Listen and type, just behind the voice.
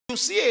You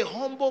see a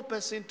humble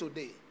person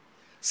today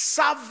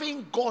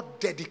serving God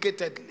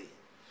dedicatedly.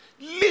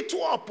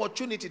 Little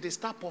opportunity, they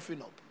start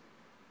puffing up.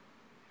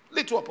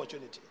 Little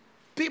opportunity.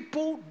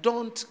 People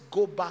don't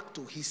go back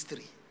to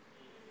history.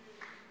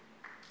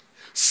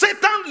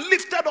 Satan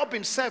lifted up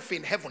himself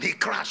in heaven. He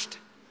crashed.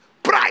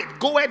 Pride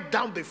goeth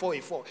down before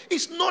he fall.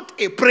 It's not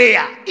a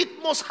prayer.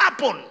 It must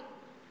happen.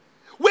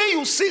 When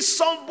you see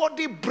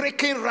somebody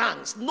breaking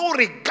ranks, no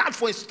regard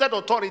for instituted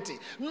authority,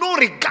 no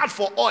regard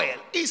for oil.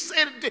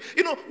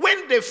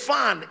 When the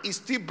fan is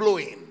still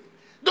blowing,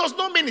 does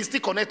not mean it's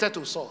still connected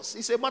to source.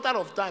 It's a matter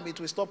of time. It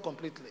will stop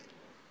completely.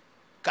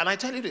 Can I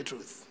tell you the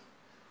truth?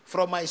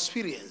 From my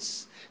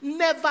experience,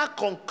 never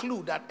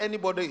conclude that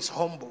anybody is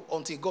humble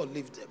until God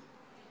lifts them.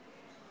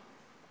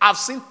 I've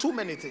seen too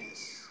many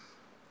things.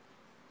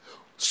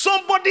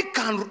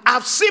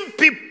 I've seen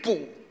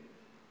people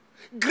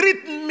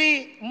greet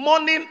me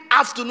morning,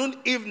 afternoon,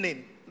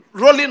 evening,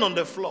 rolling on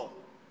the floor.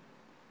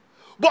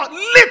 But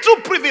little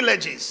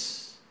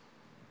privileges,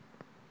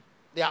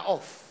 they are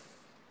off.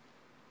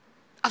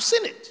 I've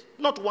seen it.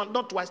 Not one,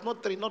 not twice,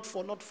 not three, not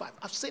four, not five.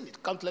 I've seen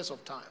it countless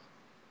of times.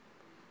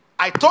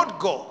 I told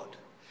God,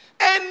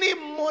 any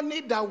money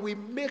that will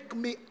make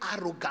me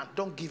arrogant,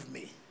 don't give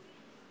me.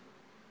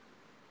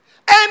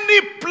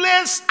 Any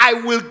place I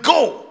will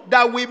go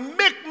that will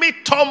make me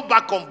turn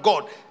back on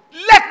God,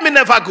 let me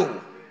never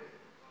go.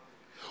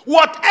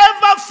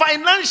 Whatever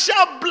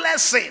financial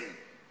blessing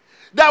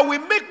that will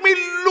make me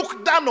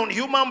look down on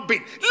human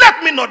being,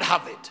 let me not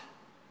have it.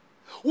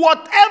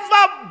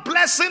 Whatever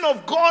blessing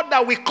of God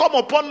that will come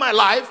upon my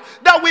life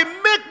that will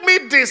make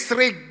me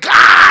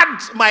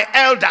disregard my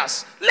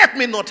elders, let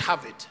me not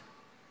have it.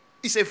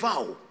 It's a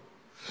vow.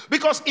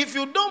 Because if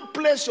you don't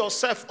place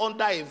yourself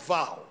under a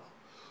vow,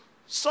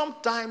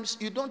 sometimes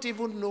you don't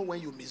even know when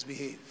you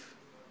misbehave.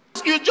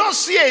 You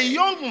just see a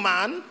young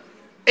man,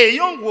 a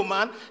young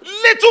woman,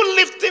 little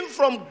lifting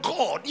from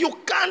God. You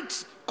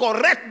can't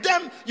correct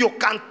them. You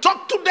can't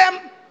talk to them.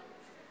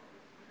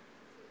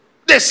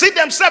 They see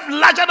themselves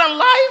larger than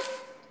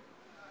life.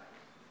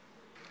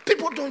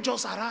 People don't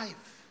just arrive.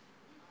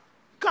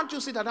 Can't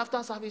you see that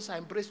after service I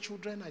embrace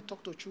children, I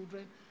talk to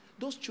children?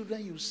 Those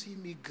children you see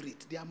me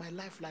greet, they are my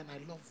lifeline. I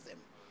love them.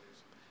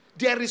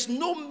 There is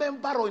no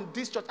member in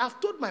this church. I've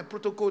told my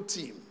protocol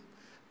team,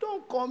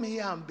 don't come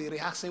here and be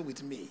rehearsing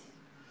with me.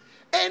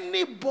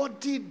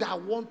 Anybody that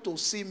wants to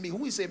see me,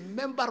 who is a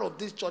member of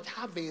this church,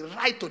 have a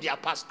right to their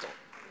pastor.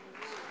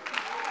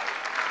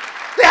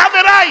 They have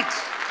a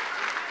right.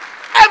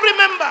 Every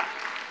member.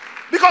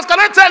 Because can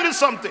I tell you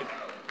something?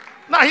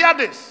 Now hear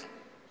this.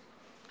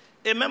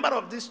 A member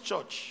of this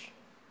church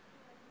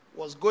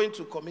was going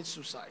to commit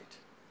suicide.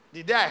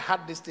 The day I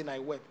had this thing, I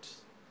wept.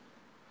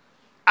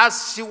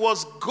 As she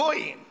was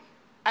going,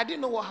 I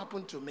didn't know what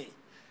happened to me.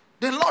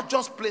 The Lord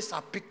just placed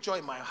a picture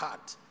in my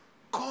heart.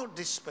 Call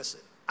this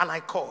person. And I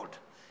called.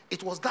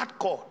 It was that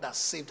call that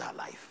saved her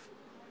life.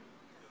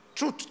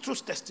 True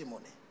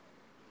testimony.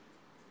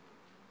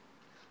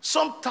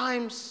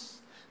 Sometimes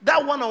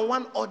that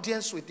one-on-one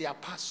audience with their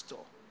pastor,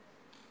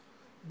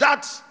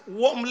 that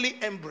warmly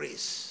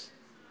embrace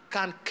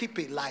can keep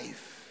it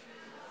alive.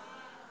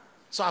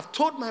 So I've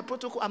told my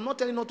protocol, I'm not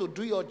telling you not to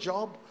do your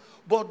job,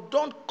 but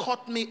don't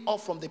cut me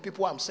off from the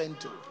people I'm sent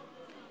to.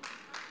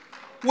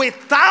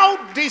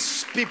 Without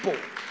these people,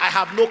 I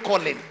have no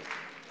calling.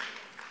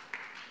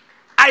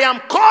 I am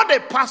called a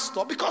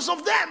pastor because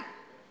of them.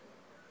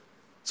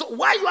 So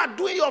while you are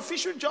doing your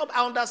official job,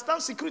 I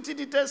understand security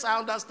details, I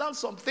understand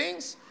some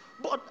things,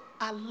 but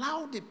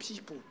allow the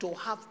people to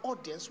have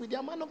audience with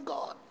their man of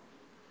God.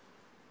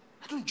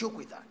 I don't joke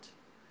with that.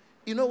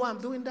 You know why I'm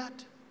doing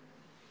that?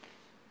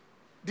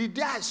 The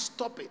day I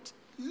stop it,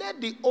 let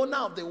the owner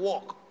of the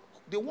work,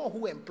 the one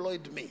who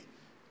employed me,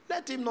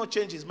 let him not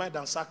change his mind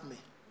and sack me.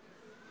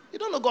 You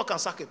don't know God can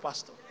sack a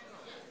pastor.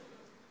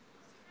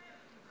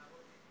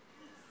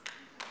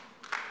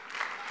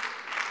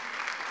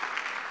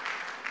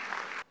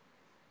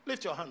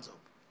 Lift your hands up.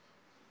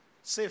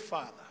 Say,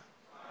 Father,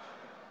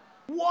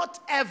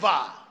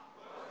 whatever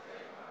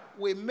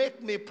will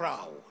make me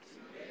proud,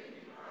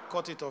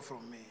 cut it off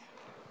from me.